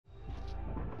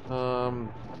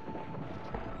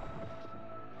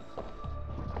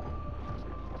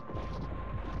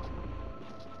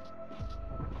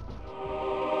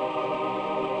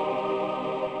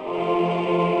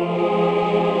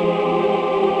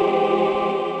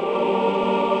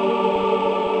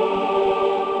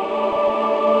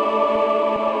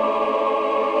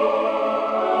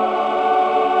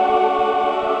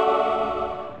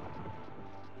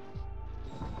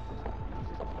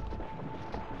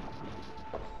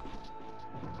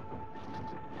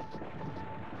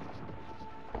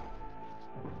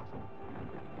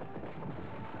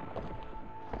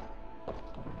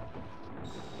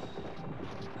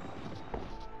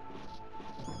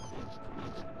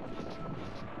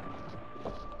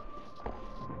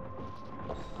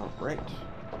Right.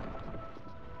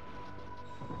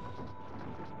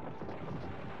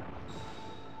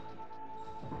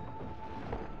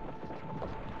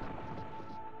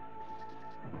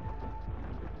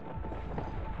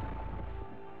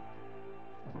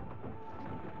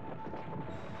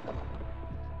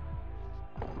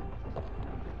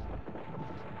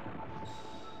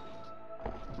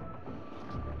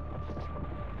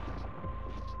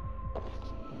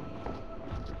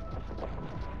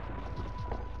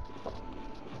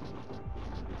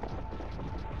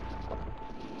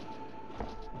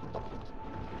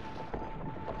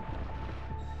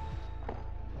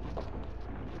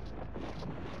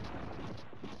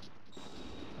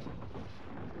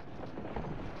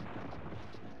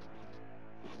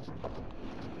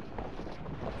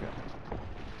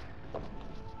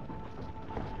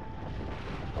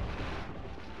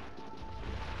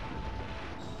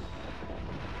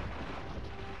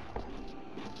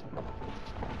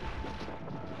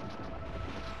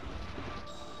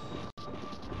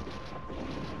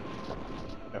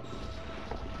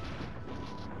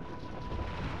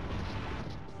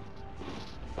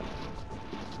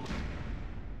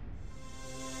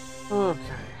 Okay.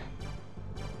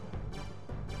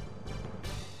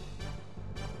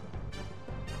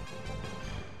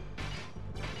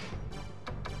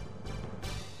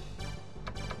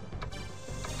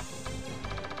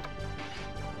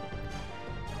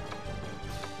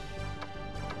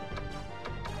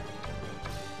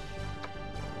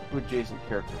 Two adjacent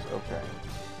characters, okay.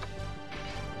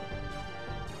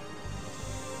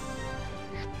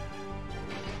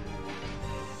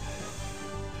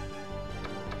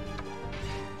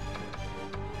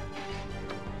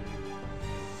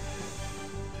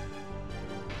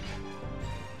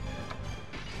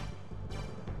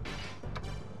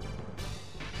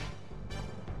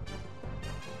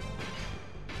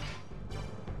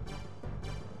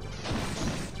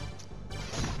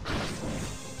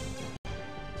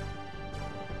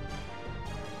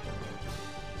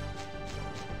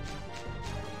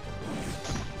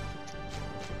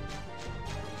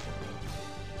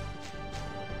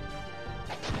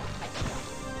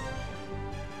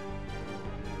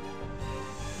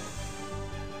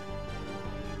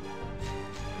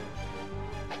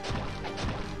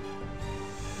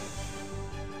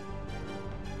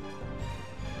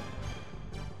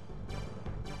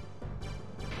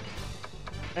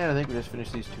 And I think we just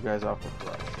finished these two guys off with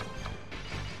rush.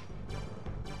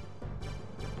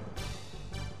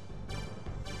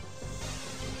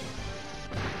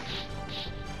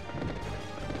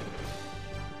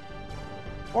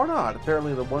 Or not.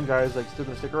 Apparently the one guy is like still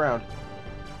gonna stick around.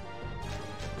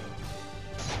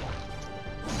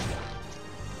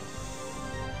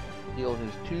 Heal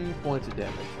his 2 points of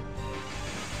damage.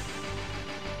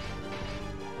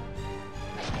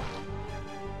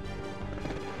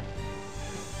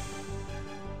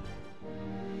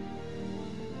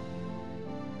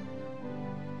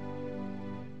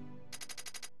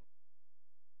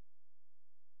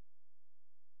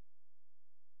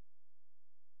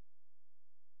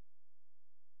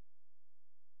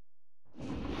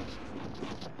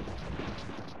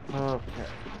 Okay.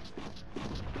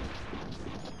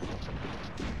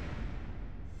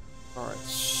 Alright,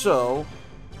 so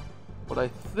what I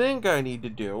think I need to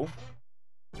do,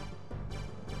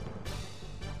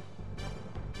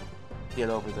 get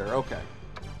over there, okay.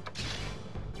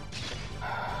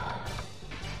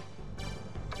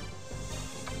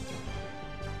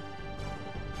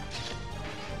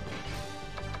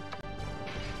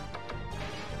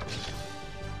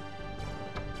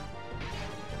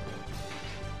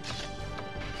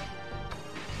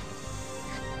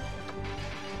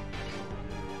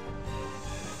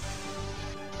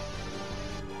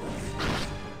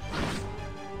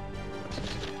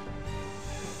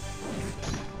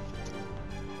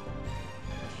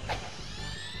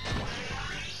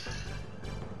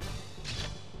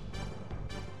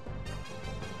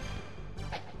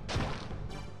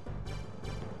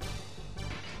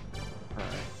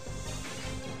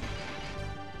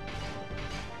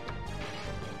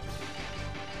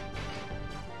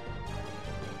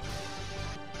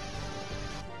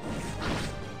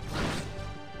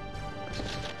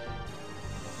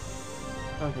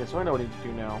 Okay, so I know what I need to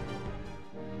do now.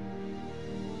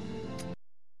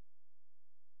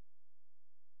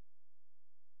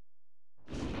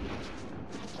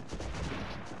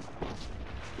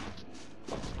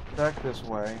 Back this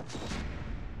way.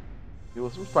 Deal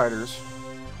with some spiders.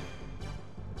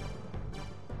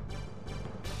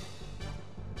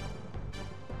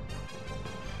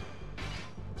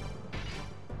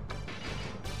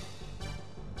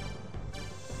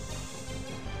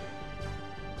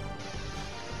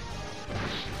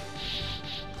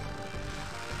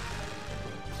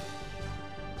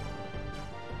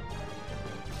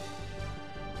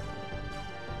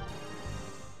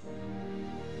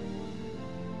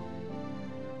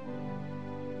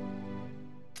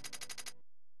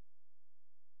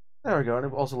 There we go, and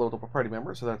I've also loaded up a party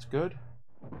member, so that's good.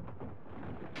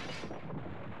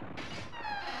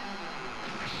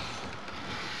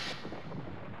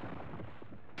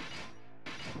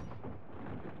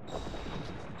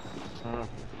 So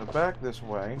back this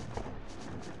way.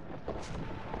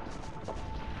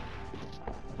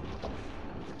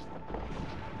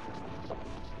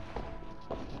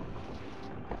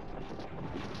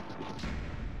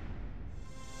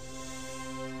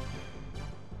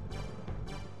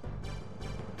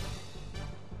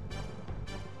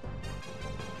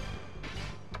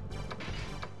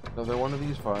 Another one of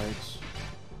these fights.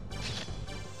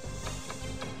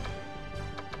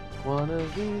 One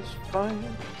of these fights.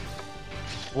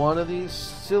 One of these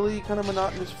silly, kind of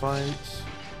monotonous fights.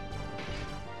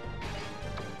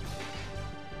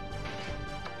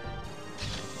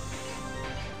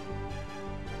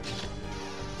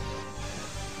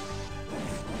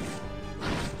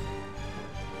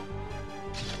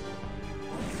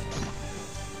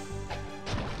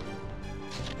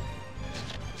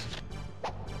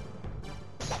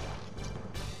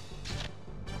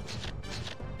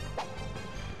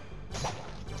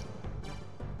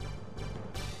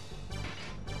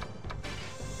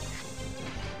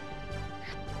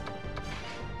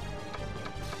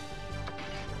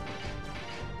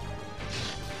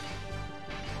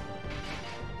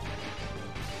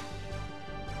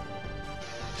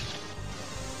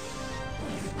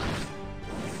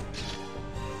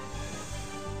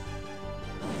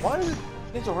 Why is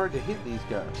it so hard to hit these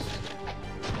guys?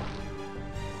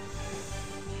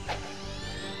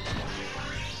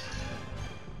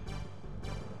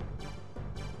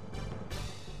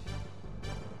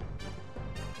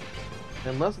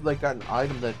 Unless they got an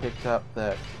item that picked up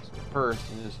that first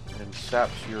and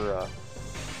saps your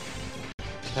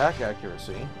attack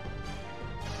accuracy.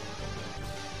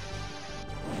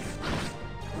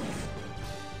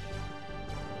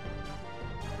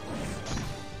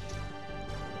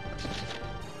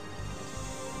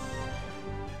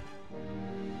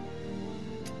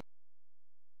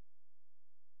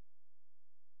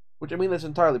 Which, I mean, that's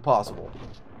entirely possible.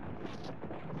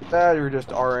 That or just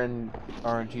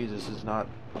RNGesus is not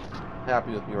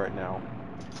happy with me right now.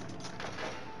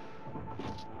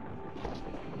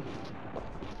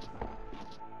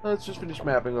 Let's just finish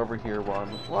mapping over here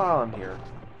while I'm here.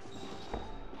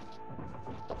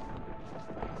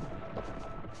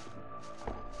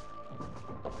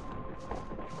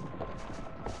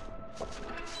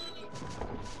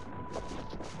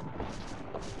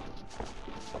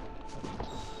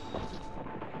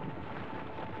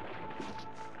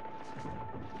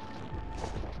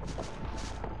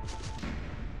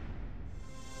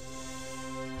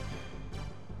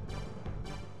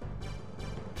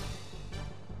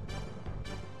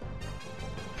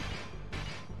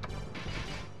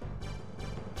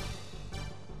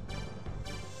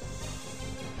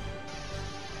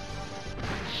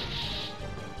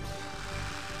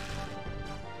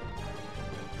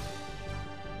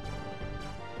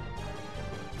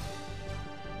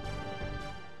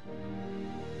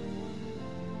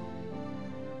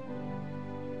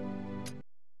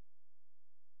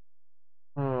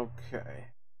 Okay.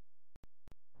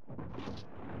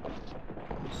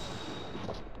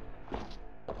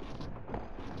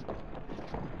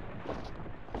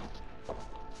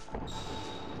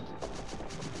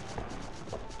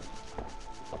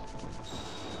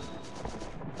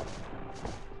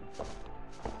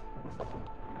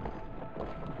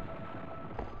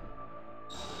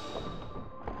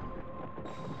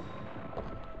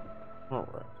 All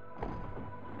right.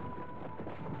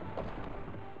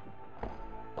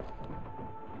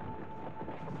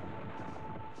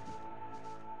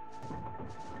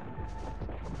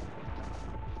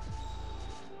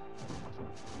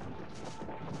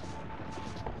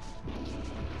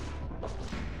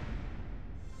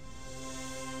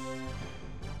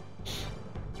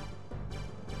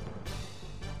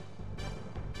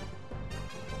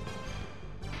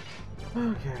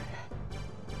 Okay.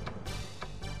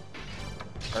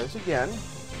 Try this again.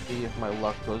 See if my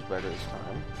luck goes better this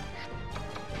time.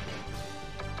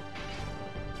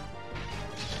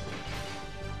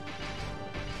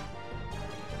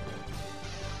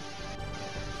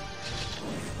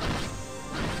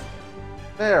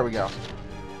 There we go.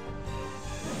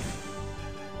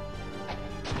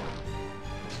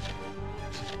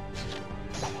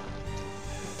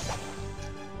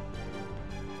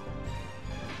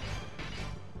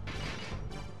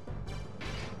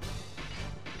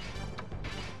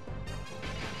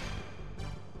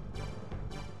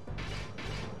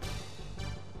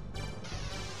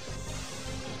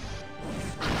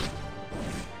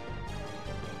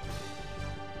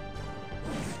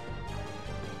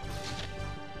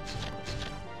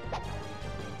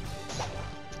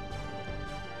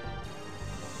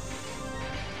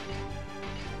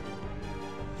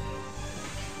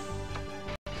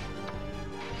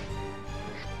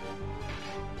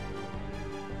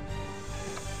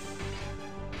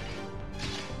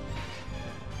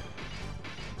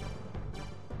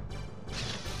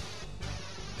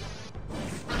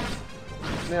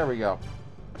 There we go.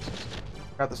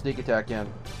 Got the sneak attack in.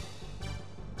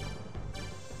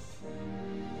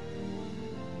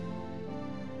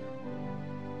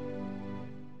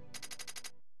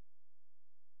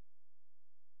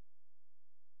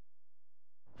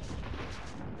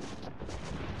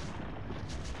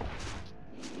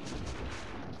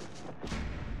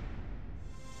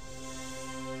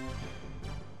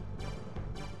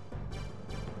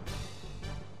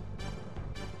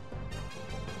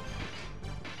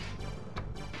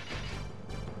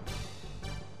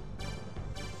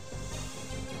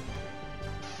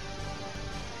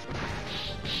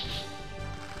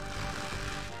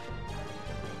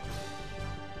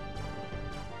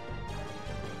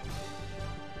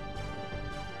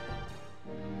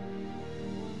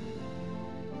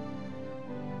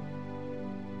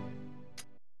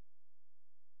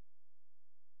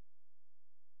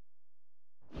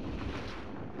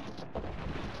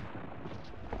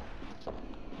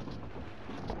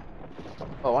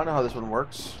 Oh, I know how this one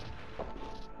works.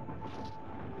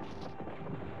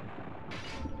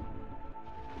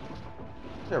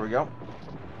 There we go.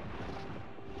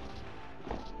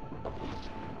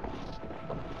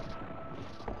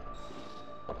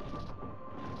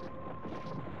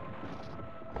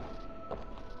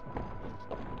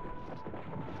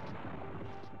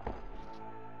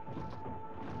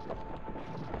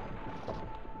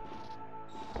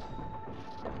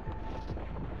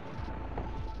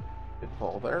 Good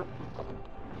pull there.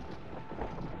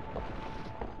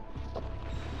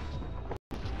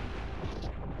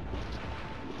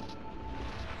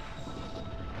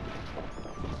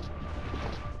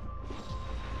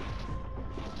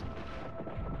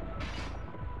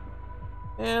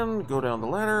 And go down the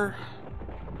ladder.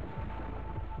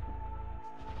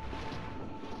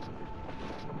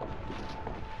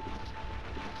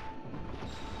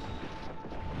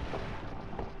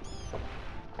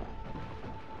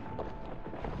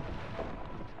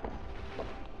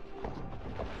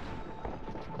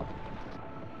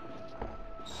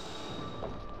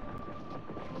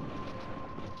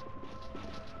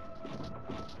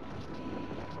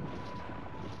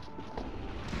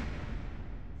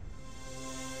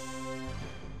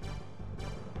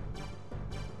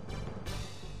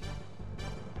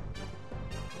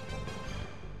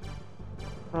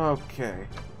 Okay.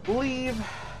 Believe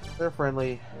they're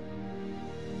friendly.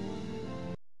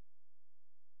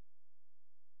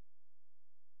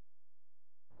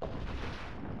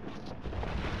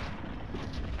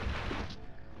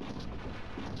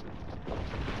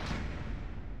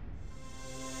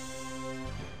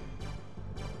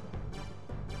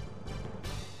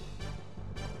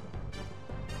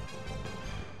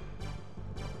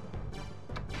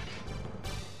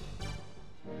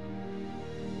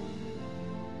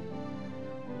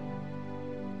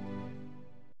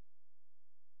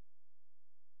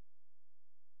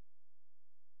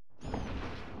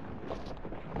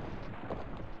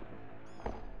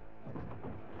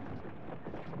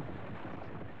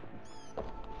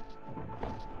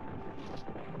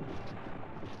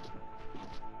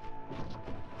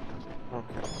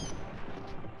 Okay.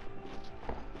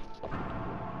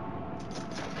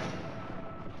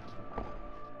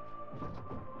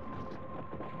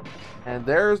 And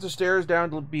there's the stairs down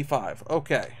to B5.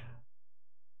 Okay.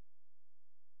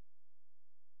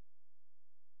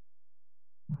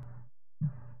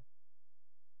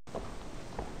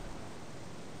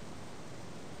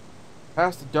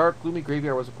 Past the dark, gloomy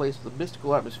graveyard was a place with a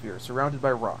mystical atmosphere, surrounded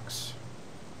by rocks.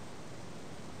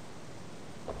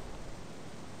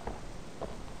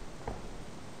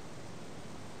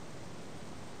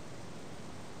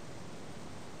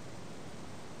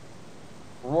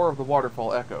 roar of the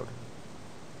waterfall echoed.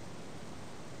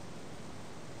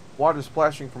 Water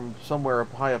splashing from somewhere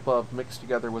up high above mixed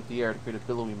together with the air to create a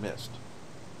billowy mist.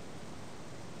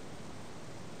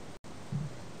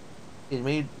 It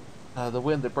made the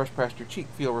wind that brushed past your cheek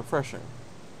feel refreshing.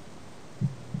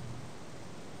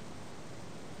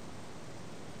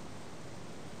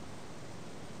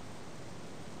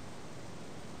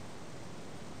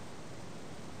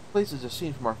 Places as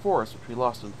seen from our forest, which we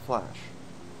lost in the flash.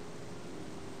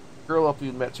 The girl up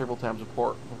you'd met several times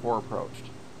before approached.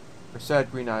 Her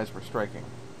sad green eyes were striking.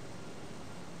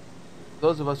 For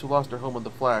those of us who lost our home in the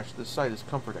flash, this sight is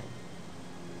comforting.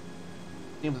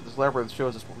 It seems that this labyrinth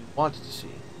shows us what we wanted to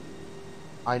see.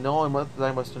 I know that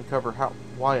I must uncover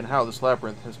why and how this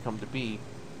labyrinth has come to be,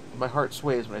 but my heart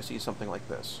sways when I see something like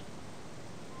this.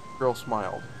 The girl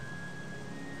smiled.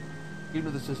 Even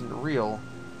if this isn't real,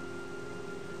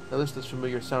 I listen to this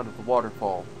familiar sound of the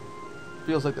waterfall. It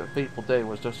feels like that fateful day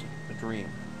was just a dream.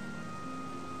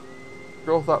 The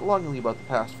girl thought longingly about the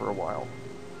past for a while.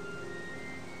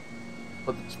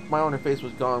 But the smile on her face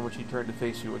was gone when she turned to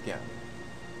face you again.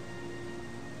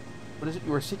 What is it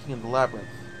you are seeking in the labyrinth?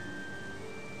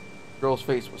 The girl's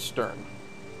face was stern.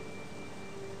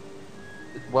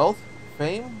 Is it wealth,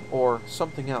 fame, or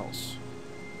something else?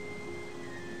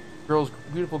 The girl's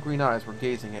beautiful green eyes were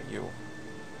gazing at you.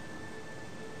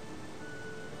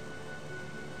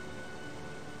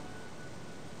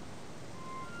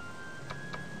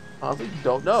 Honestly,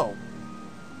 don't know.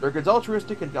 Durgan's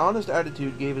altruistic and honest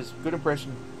attitude gave his good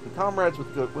impression to comrades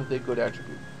with a good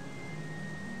attribute.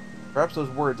 Perhaps those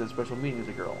words had special meaning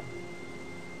to the girl.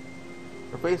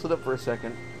 Her face lit up for a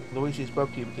second, and the way she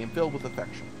spoke to you became filled with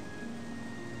affection.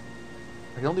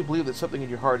 I can only believe that something in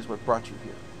your heart is what brought you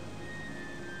here.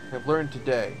 I have learned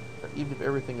today that even if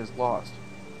everything is lost,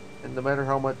 and no matter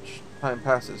how much time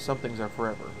passes, some things are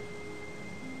forever.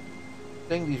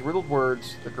 Saying these riddled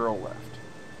words, the girl left.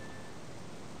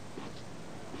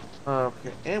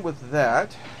 Okay, and with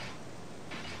that,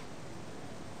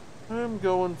 I'm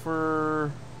going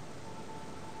for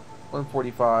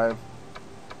 145.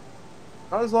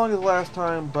 Not as long as last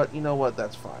time, but you know what,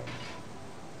 that's fine.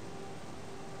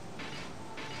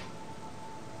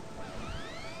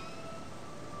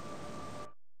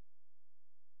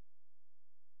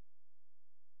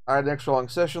 I had an extra long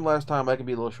session last time, I can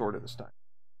be a little shorter this time.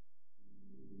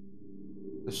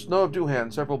 The snow of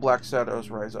Duhan, several black shadows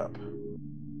rise up.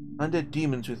 Undead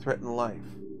demons who threaten life.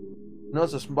 You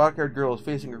notice a smock-haired girl is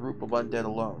facing a group of undead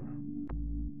alone.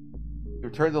 To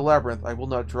return to the labyrinth, I will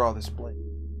not draw this blade.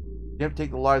 You have to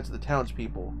take the lives of the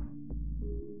townspeople.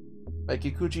 My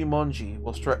Kikuchi Monji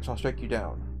shall strike you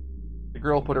down. The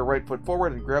girl put her right foot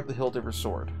forward and grabbed the hilt of her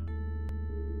sword.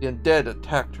 The undead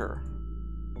attacked her.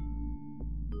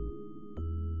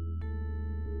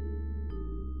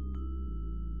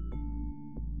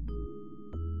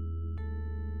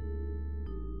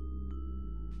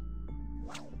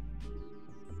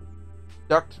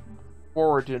 Ducked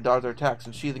forward to dodge their attacks,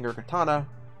 and sheathing her katana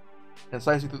and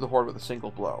slicing through the horde with a single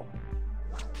blow.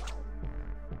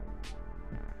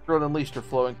 The girl unleashed her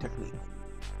flowing technique.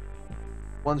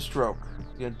 One stroke,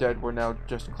 the undead were now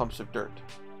just clumps of dirt.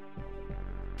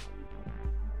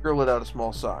 The girl let out a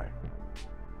small sigh.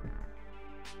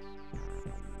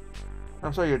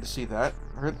 I'm sorry you had to see that.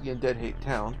 I heard that the undead hate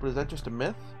towns, but is that just a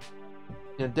myth?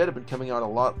 The undead have been coming out a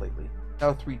lot lately.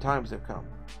 Now 3 times they've come.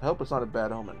 I hope it's not a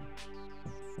bad omen.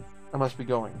 I must be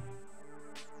going.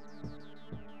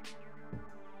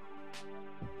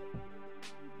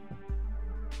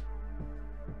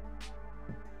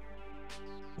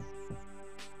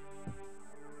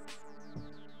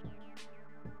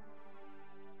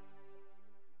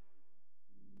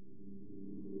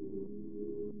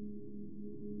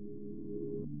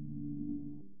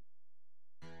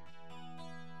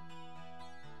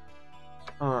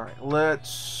 Alright,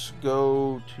 let's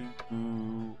go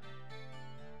to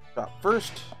shop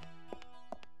first.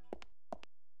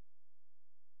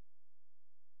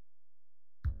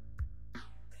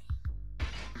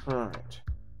 Alright.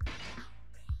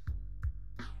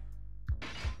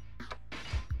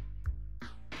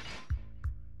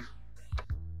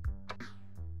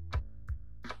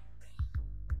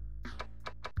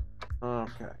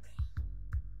 Okay.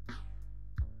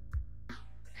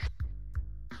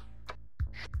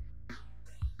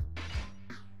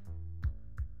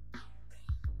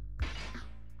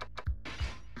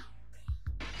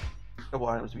 Couple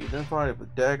items to be identified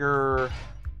with dagger.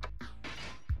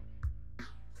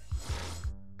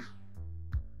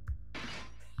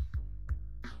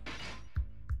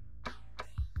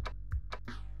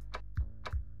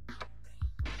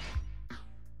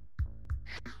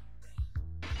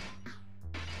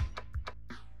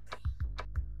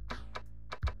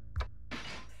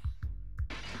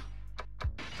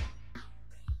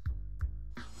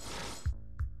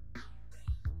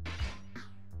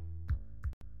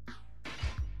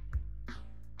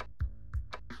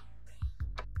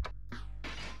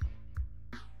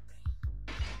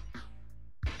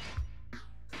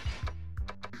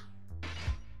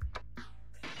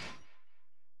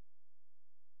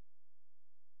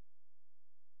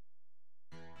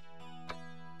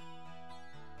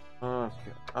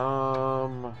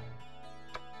 Proxy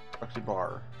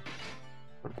bar.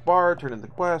 Go to the bar, turn in the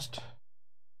quest.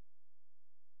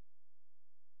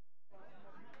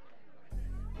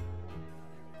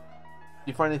 Did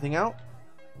you find anything out?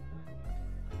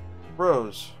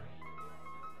 Rose.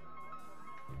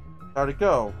 How'd it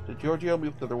go? Did Giorgio meet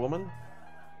with the other woman?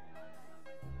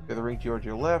 The other ring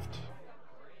Giorgio left.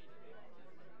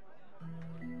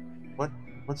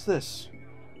 What's this?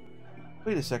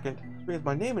 Wait a second. This ring has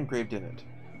my name engraved in it.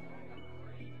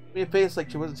 She made a face like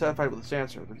she wasn't satisfied with this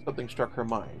answer, but something struck her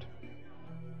mind.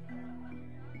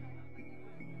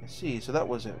 I see, so that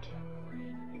was it.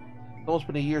 It's almost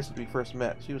been a year since we first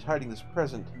met. She was hiding this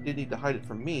present. Didn't need to hide it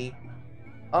from me.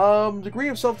 Degree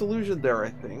of self-delusion there,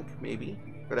 I think. Maybe.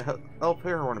 Got a elf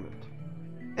hair ornament.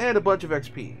 And a bunch of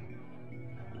XP.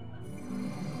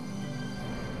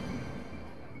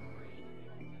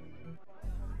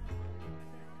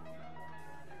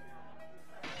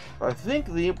 I think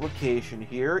the implication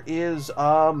here is,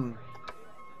 we're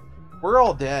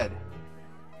all dead.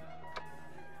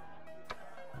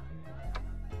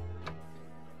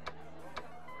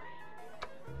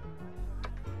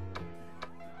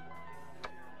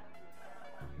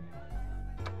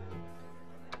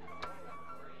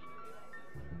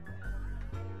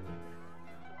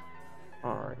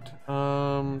 Alright,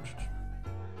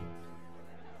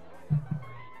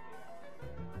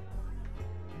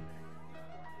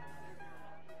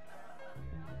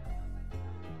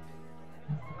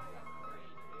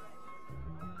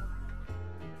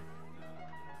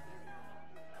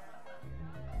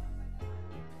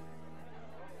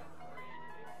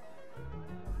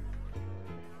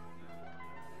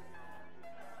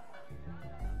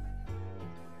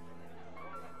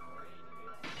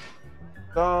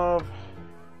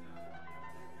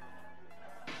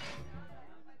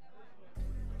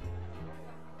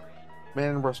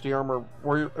 man in rusty armor,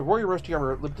 warrior in rusty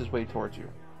armor limped his way towards you.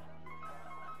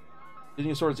 Using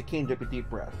his sword as a cane, took a deep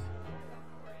breath.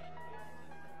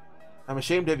 I'm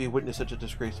ashamed to have you witness such a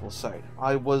disgraceful sight.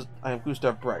 I am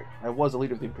Gustav Bright. I was a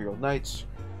leader of the Imperial Knights.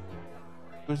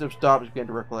 Gustav stopped and began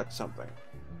to recollect something.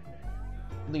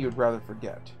 Something you would rather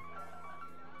forget.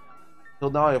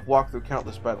 Till now I have walked through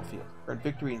countless battlefields, earned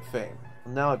victory and fame,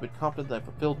 and now I've been confident that I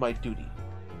fulfilled my duty.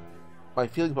 My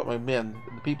feelings about my men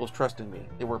and the people's trust in me,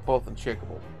 they were both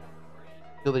unshakable.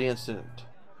 Till the incident.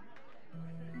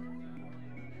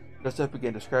 Gustav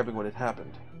began describing what had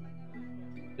happened.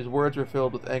 His words were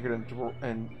filled with anger and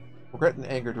regret and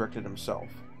anger directed at himself.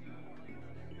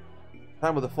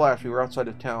 Time of the flash, we were outside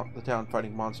of the town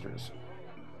fighting monsters.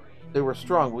 They were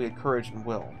strong, but we had courage and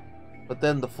will. But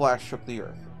then the flash shook the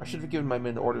earth. I should have given my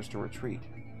men orders to retreat.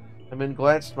 My men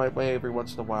glanced my way every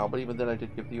once in a while, but even then I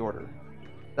did give the order.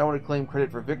 Did I want to claim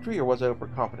credit for victory, or was I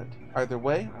overconfident? Either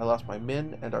way, I lost my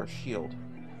men and our shield.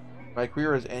 My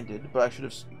career has ended, but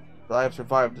I have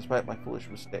survived despite my foolish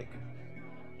mistake.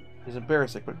 It is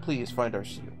embarrassing, but please find our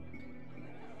shield.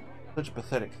 Such a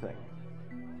pathetic thing.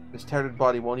 This tattered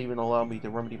body won't even allow me to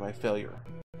remedy my failure.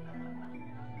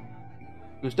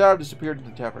 Gustav disappeared into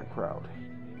the tavern crowd.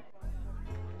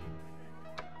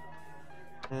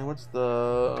 And what's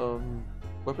the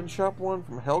weapon shop one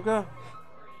from Helga?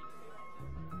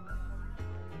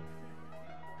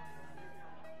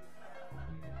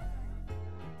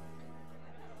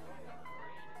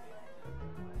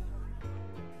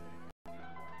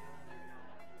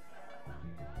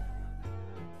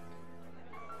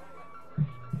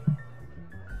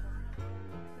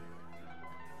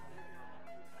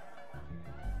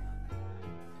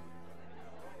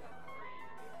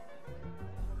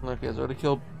 Okay, so to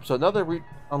kill. So now that we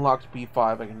unlocked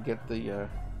B5, I can get the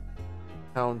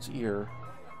Hound's Ear.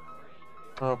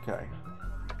 Okay.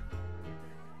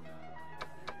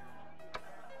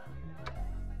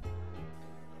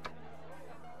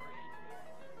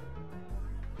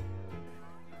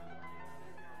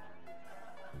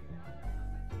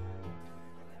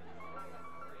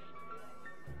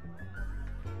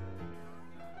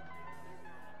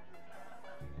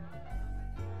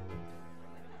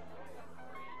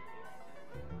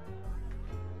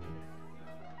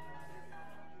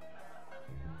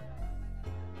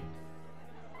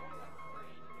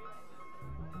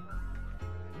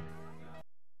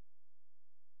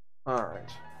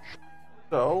 Alright.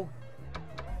 So,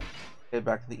 head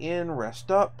back to the inn,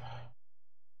 rest up.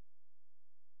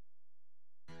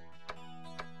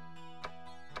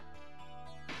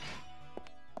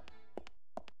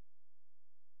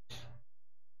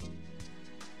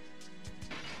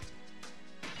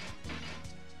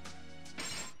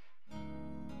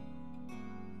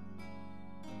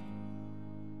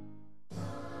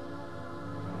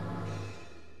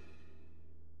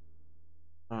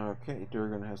 Okay,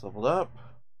 Durgan has leveled up.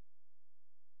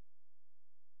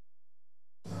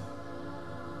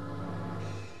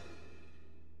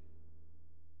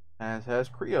 As has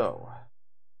Creo.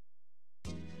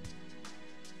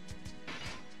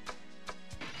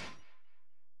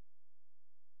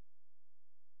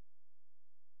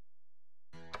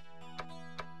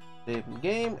 Save the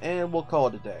game, and we'll call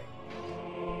it a day.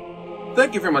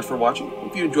 Thank you very much for watching.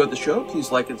 If you enjoyed the show,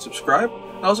 please like and subscribe.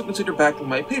 And also consider backing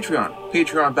my Patreon.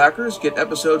 Patreon backers get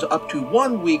episodes up to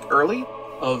 1 week early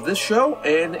of this show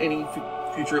and any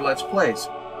future Let's Plays.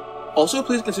 Also,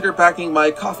 please consider backing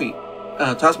my Ko-fi.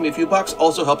 Toss me a few bucks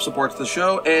also helps support the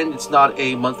show, and it's not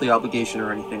a monthly obligation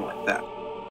or anything like that.